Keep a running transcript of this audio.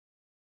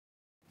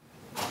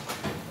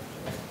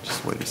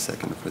Just wait a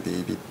second for the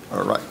AV.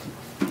 All right.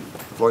 The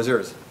floor is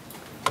yours.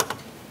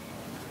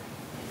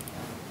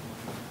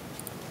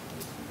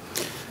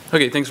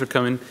 Okay, thanks for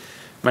coming.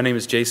 My name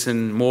is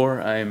Jason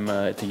Moore. I'm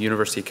at the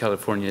University of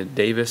California,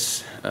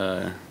 Davis,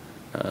 but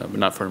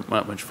not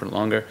much for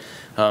longer.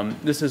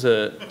 This is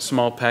a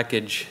small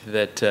package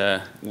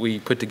that we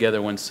put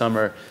together one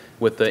summer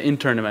with the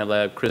intern in my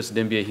lab, Chris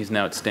Dembia. He's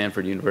now at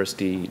Stanford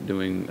University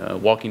doing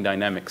walking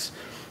dynamics.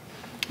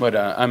 But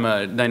I'm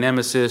a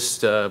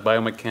dynamicist,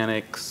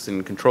 biomechanics,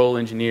 and control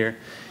engineer,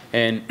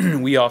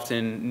 and we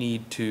often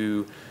need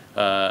to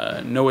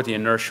know what the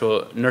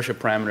inertia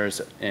parameters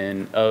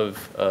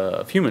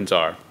of humans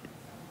are.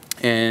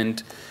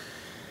 And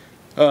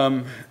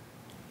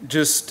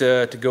just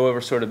to go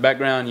over sort of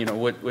background, you know,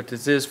 what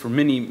this is for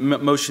many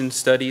motion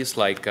studies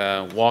like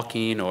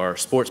walking or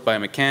sports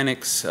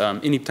biomechanics.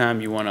 Anytime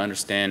you want to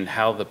understand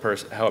how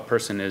a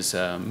person is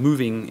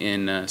moving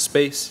in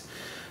space,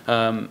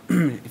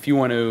 if you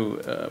want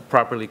to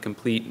properly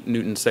complete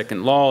Newton's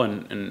second law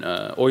and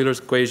Euler's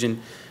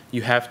equation,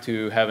 you have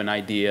to have an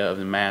idea of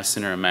the mass,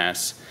 center of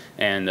mass,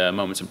 and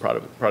moments and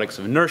products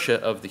of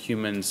inertia of the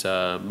human's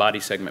body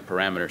segment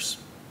parameters.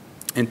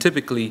 And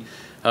typically,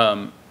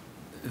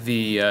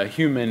 the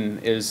human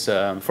is,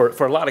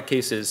 for a lot of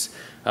cases,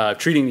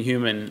 treating the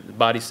human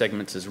body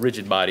segments as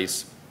rigid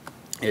bodies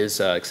is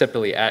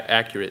acceptably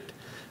accurate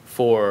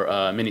for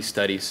many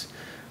studies.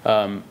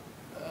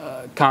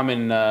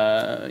 Common,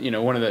 you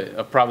know,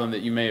 a problem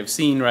that you may have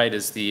seen, right,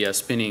 is the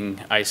spinning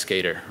ice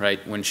skater,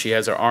 right? When she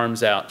has her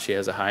arms out, she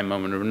has a high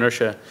moment of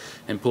inertia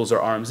and pulls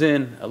her arms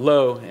in, a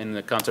low, and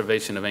the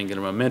conservation of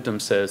angular momentum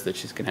says that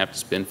she's going to have to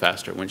spin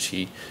faster when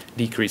she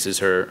decreases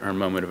her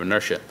moment of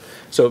inertia.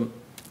 So,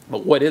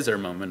 but what is her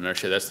moment of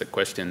inertia? That's the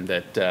question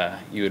that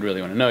you would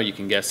really want to know. You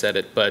can guess at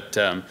it, but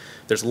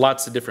there's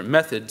lots of different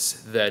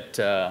methods that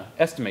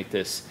estimate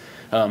this.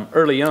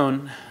 Early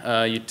on,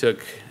 you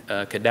took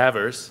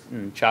cadavers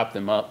and chopped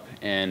them up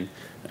and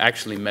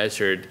actually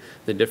measured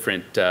the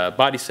different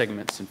body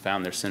segments and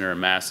found their center of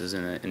masses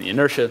in the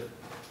inertia.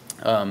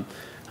 I'm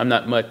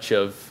not much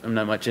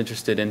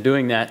interested in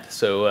doing that,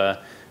 so I'm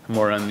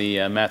more on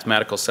the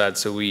mathematical side.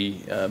 So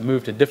we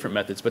moved to different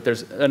methods, but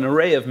there's an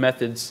array of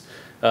methods.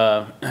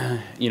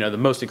 You know, the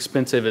most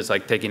expensive is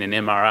like taking an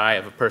MRI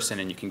of a person,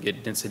 and you can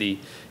get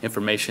density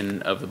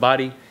information of the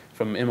body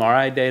from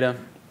MRI data.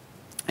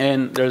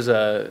 And there's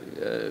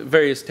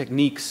various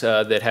techniques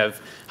that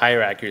have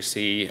higher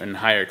accuracy and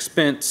higher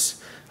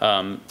expense.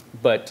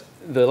 But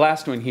the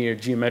last one here,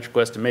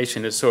 geometrical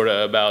estimation, is sort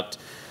of about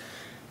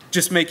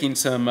just making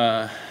some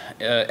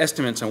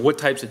estimates on what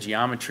types of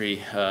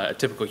geometry a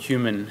typical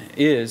human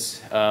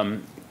is,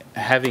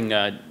 having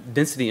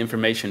density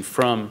information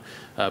from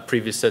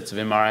previous sets of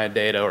MRI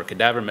data or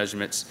cadaver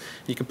measurements.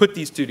 You can put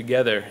these two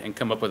together and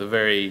come up with a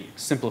very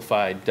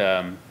simplified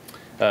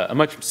a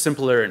much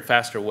simpler and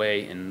faster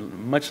way and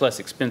much less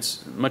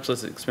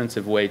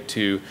expensive way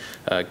to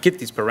get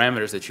these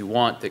parameters that you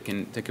want that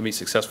can be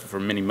successful for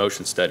many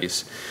motion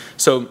studies.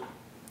 So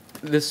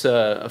this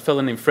a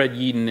fellow named Fred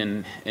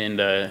Yeadon in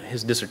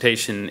his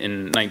dissertation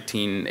in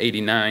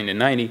 1989 and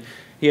 90,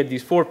 he had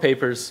these 4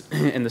 papers,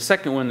 and the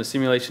second one, the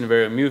simulation of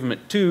aerial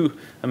movement, 2,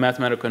 a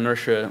mathematical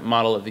inertia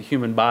model of the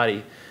human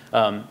body,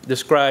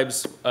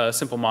 describes a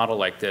simple model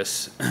like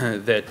this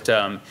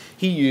that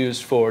he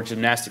used for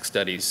gymnastic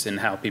studies and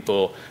how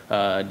people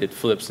did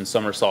flips and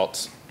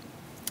somersaults.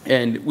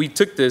 And we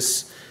took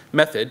this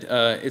method.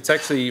 It's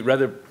actually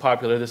rather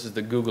popular. This is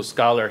the Google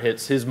Scholar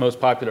hits. His most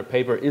popular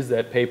paper is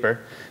that paper.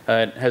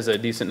 It has a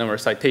decent number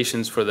of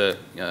citations for the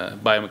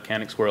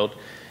biomechanics world,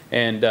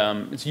 and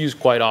it's used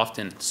quite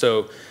often.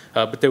 So,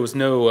 but there was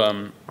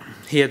no,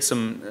 he had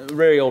some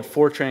very old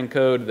Fortran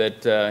code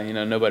that you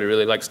know, nobody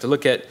really likes to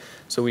look at.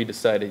 So we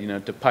decided, you know,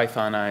 to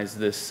Pythonize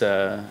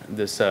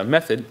this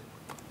method,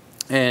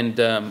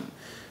 and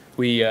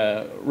we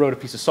wrote a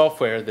piece of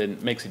software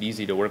that makes it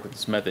easy to work with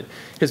this method.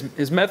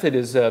 His method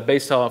is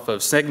based off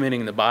of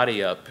segmenting the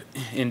body up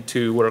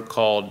into what are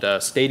called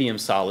stadium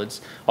solids.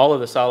 All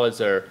of the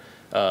solids are,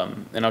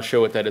 and I'll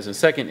show what that is in a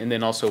second, and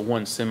then also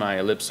one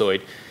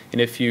semi-ellipsoid. And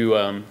if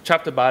you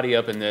chop the body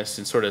up in this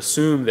and sort of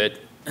assume that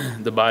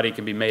the body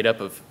can be made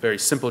up of very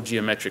simple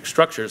geometric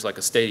structures like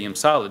a stadium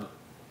solid,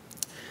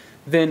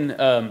 then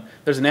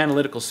there's an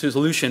analytical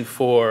solution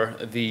for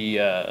the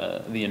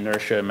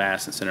inertia,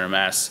 mass, and center of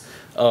mass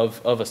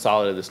of a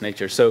solid of this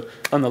nature. So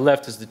on the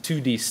left is the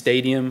 2D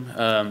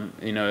stadium,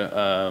 you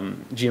know,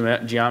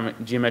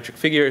 geometric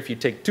figure. If you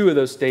take 2 of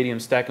those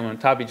stadiums, stack them on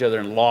top of each other,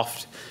 and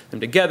loft them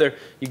together,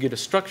 you get a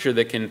structure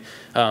that can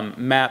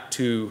map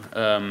to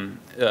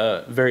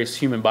various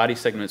human body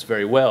segments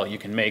very well. You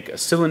can make a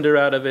cylinder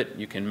out of it.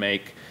 You can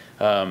make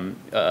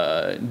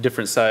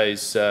different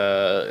size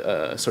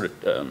sort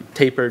of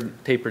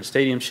tapered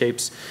stadium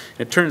shapes.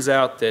 And it turns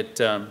out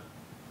that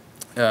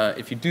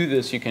if you do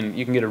this, you can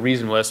get a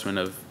reasonable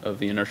estimate of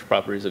the inertial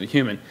properties of a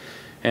human.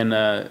 And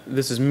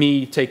this is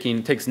me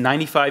takes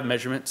 95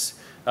 measurements.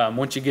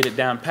 Once you get it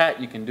down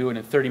pat, you can do it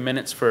in 30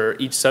 minutes for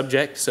each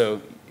subject.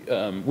 So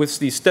with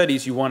these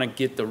studies, you want to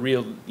get the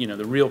real,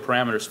 the real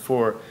parameters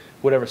for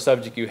whatever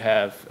subject you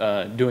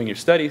have doing your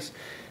studies.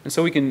 And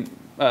so we can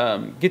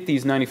get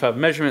these 95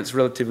 measurements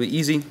relatively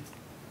easy.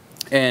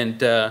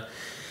 And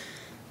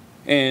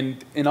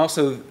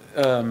also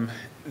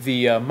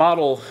the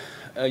model,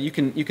 you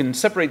can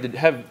separate,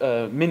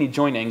 have many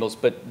joint angles,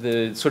 but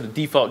the sort of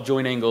default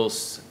joint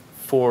angles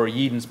for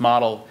Yeadon's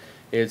model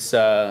is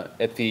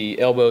at the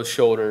elbows,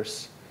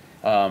 shoulders,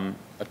 a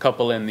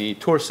couple in the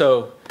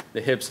torso,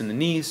 the hips, and the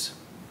knees.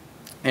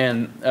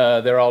 And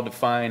they're all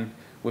defined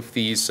with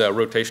these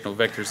rotational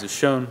vectors as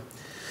shown.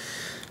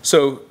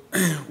 So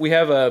we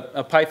have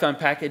a Python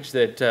package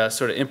that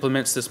sort of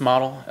implements this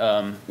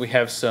model. We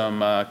have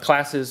some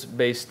classes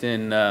based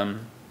in,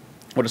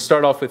 well, to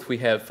start off with, we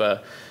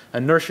have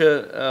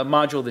inertia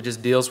module that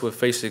just deals with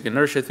basic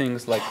inertia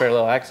things like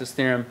parallel axis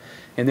theorem.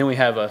 And then we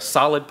have a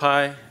solid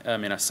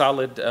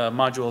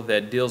module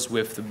that deals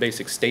with the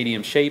basic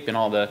stadium shape and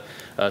all the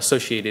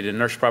associated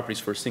inertia properties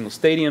for a single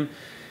stadium.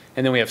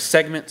 And then we have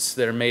segments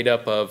that are made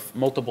up of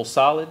multiple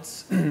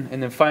solids.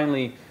 And then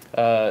finally,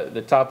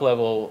 the top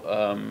level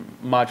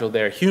module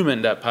there,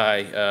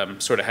 human.py,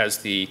 sort of has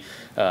the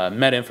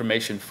meta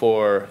information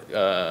for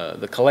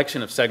the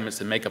collection of segments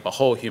that make up a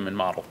whole human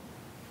model.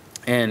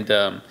 And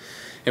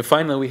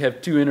finally, we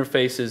have two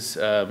interfaces,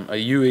 a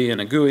Yui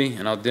and a GUI,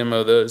 and I'll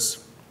demo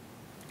those.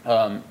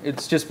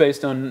 It's just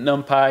based on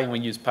NumPy, and we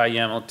use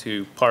PyYAML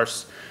to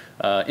parse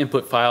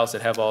input files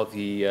that have all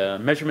the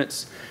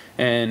measurements.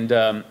 And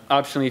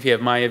optionally, if you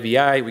have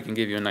MayaVi, we can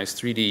give you a nice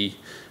 3D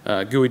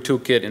GUI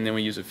toolkit, and then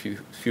we use a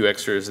few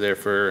extras there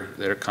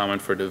that are common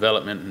for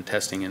development and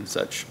testing and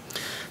such.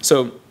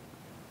 So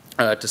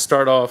to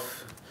start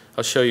off,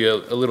 I'll show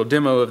you a little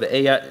demo of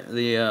the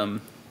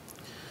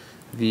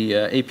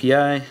API.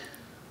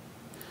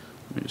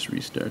 Let me just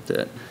restart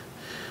that.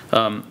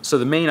 So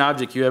the main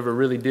object you ever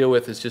really deal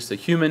with is just a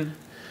human.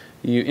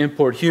 You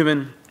import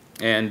human,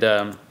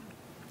 and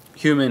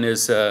human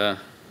is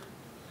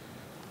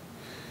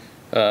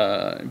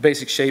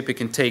basic shape. It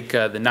can take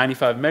the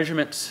 95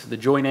 measurements, the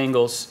joint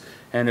angles,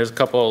 and there's a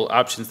couple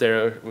options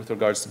there with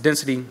regards to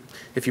density.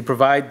 If you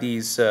provide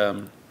these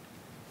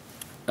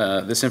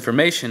this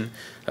information,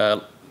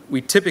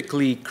 we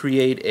typically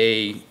create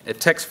a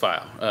text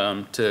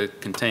file to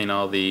contain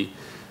all the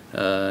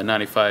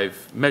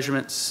 95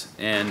 measurements,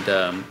 and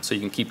so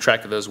you can keep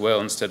track of those well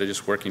instead of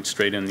just working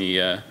straight in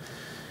the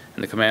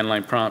command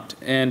line prompt.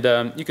 And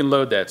you can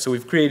load that. So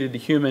we've created the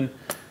human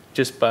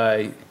just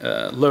by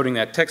loading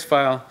that text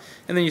file,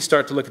 and then you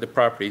start to look at the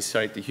properties.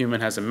 Right? The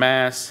human has a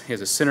mass, he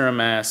has a center of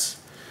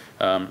mass,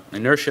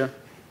 inertia,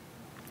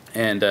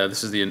 and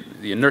this is the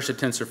inertia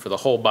tensor for the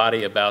whole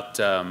body about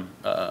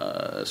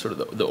sort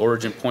of the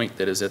origin point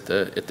that is at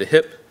the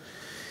hip.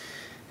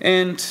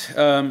 And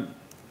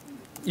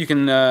you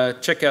can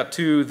check out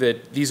too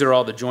that these are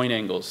all the joint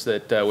angles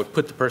that would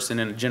put the person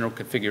in a general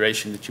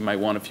configuration that you might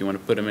want if you want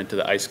to put them into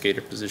the ice skater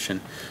position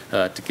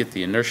to get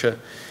the inertia.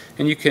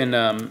 And you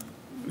can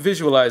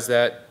visualize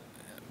that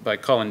by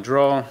calling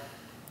draw,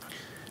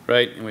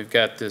 right? And we've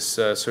got this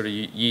sort of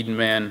Yeadon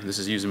man. This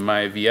is using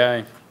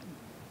MayaVi.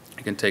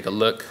 You can take a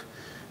look.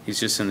 He's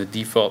just in the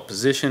default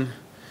position.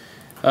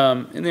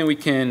 And then we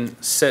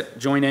can set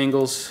joint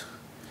angles,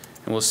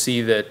 and we'll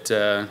see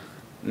that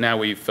now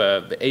we've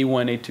the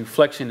A1, A2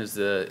 flexion is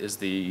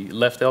the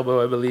left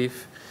elbow, I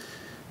believe.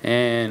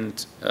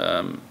 And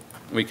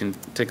we can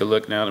take a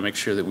look now to make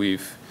sure that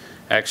we've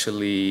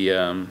actually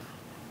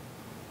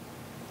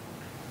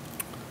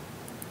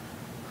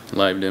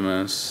live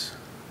demos,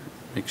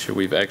 make sure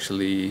we've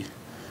actually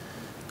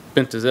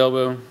bent his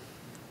elbow,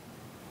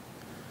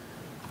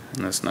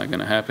 and that's not going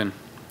to happen.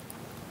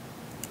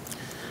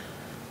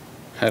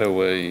 How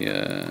do I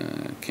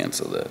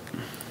cancel that?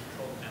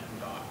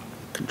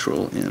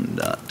 Control M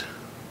dot.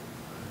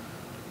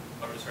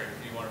 I'm just sorry,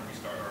 do you want to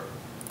restart or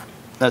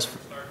That's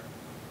restart?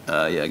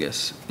 yeah, I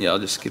guess. Yeah, I'll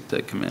just skip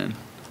that command.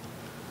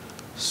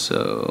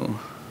 So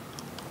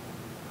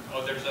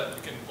Oh, there's a,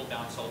 you can pull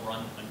down cell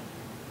run. And,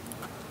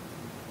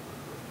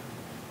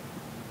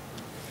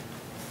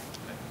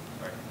 okay,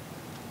 sorry.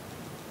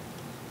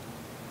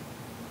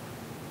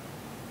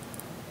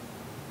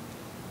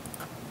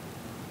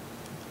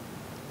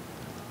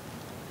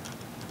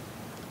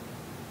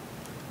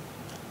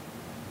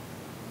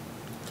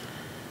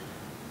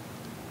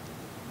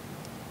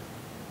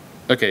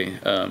 okay,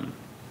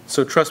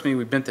 so trust me,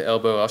 we bent the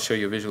elbow. I'll show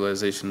you a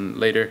visualization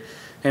later.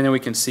 And then we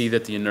can see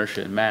that the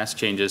inertia and mass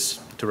changes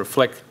to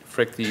reflect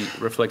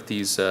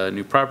these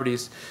new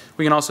properties.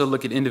 We can also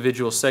look at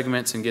individual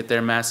segments and get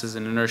their masses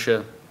and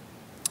inertia,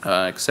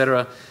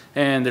 etc.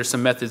 And there's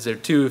some methods there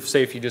too.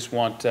 Say if you just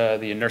want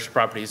the inertia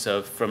properties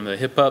from the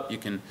hip up, you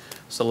can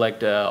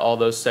select all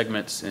those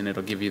segments and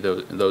it'll give you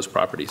those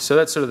properties. So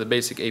that's sort of the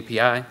basic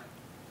API.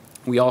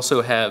 We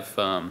also have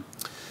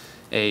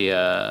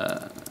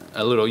a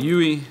little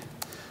Yui,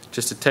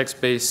 just a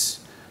text-based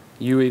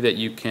Yui that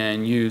you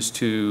can use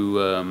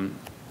to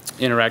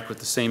interact with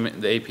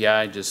the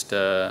API. Just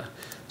so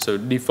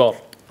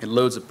default, it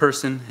loads a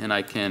person, and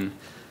I can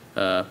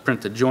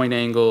print the joint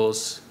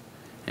angles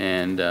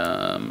And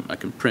I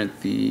can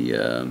print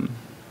the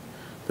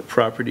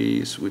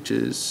properties, which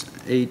is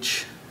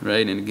h,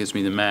 right? And it gives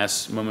me the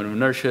mass, moment of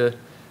inertia,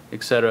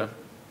 etc.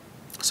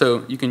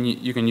 So you can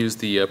use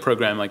the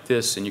program like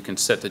this, and you can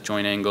set the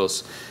joint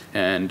angles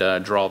and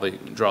draw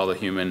the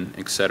human,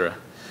 etc.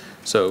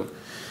 So,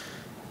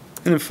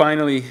 and then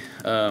finally,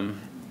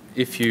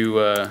 if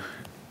you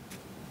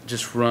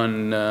just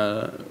run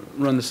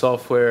the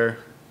software,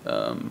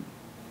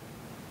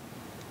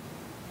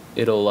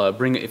 it'll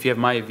bring, if you have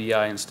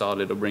MayaVi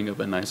installed, it'll bring up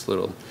a nice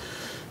little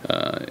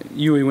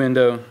Yui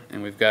window,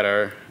 and we've got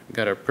our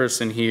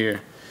person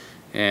here,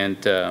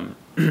 and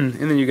and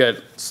then you got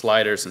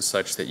sliders and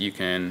such that you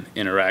can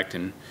interact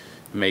and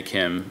make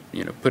him,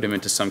 put him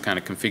into some kind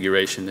of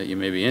configuration that you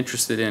may be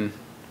interested in,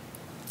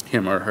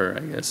 him or her,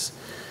 I guess.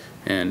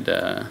 And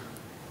I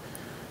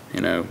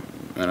don't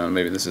know,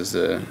 maybe this is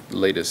the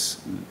latest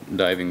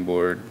diving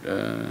board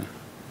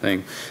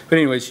thing. But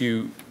anyways,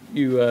 you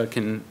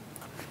can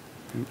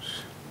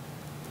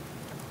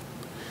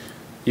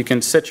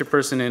set your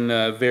person in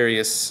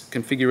various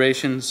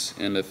configurations,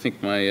 and I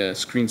think my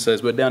screen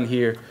size, but down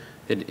here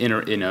it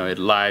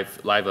live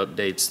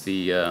updates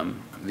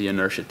the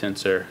inertia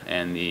tensor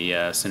and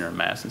the center of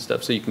mass and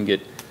stuff, so you can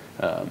get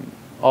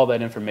all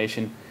that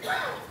information.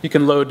 You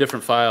can load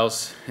different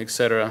files,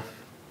 etc.,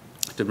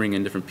 to bring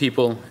in different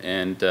people,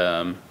 and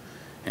so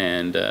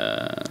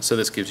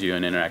this gives you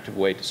an interactive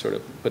way to sort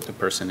of put the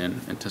person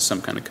into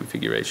some kind of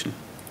configuration.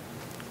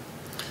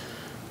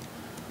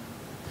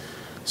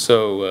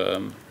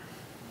 So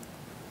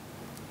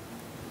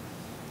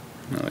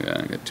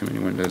I got too many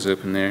windows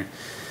open there.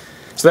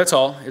 So that's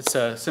all. It's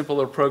a simple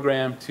little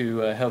program to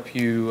help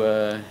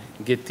you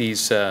get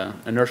these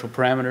inertial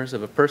parameters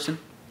of a person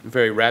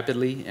very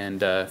rapidly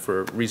and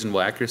for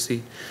reasonable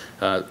accuracy.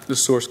 The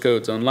source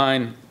code's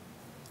online.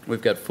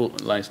 We've got full,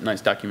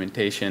 nice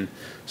documentation,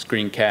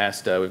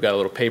 screencast. We've got a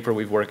little paper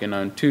we're working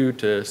on too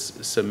to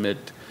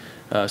submit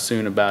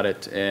soon about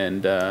it,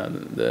 and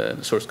the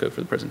source code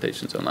for the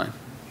presentation's online.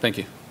 Thank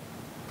you.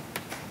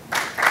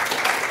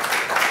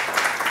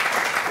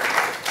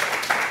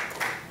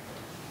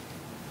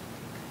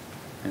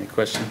 Any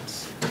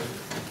questions?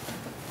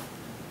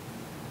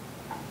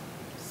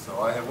 So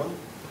I have one.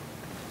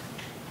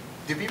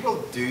 Do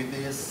people do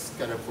this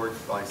kind of work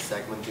by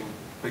segmenting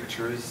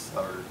pictures,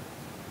 or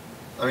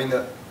I mean,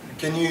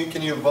 can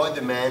you avoid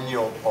the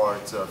manual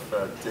part of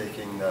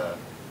taking the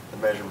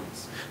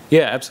measurements?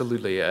 Yeah,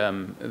 absolutely.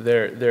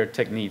 There are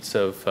techniques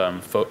of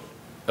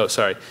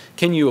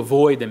Can you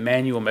avoid the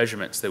manual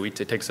measurements that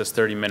it takes us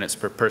 30 minutes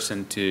per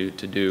person to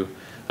do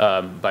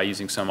by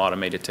using some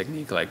automated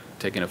technique like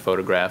taking a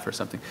photograph or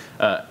something?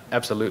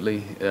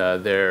 Absolutely.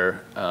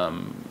 There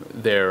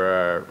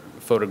are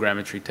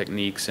photogrammetry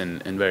techniques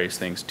and various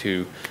things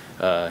to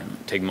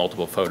take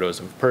multiple photos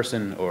of a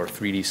person or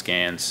 3D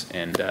scans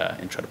and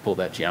try to pull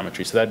that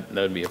geometry. So that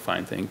would be a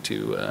fine thing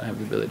to have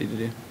the ability to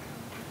do.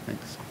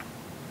 Thanks.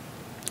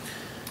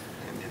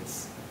 And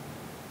it's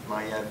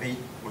MayaVi,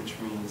 which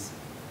means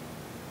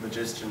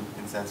magician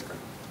in Sanskrit.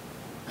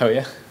 Oh,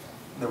 yeah?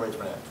 No, wait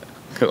for that.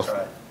 Cool. All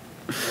right.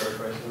 Any other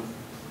questions?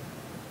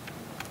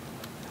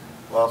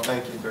 Well,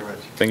 thank you very much.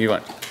 Thank you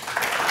much.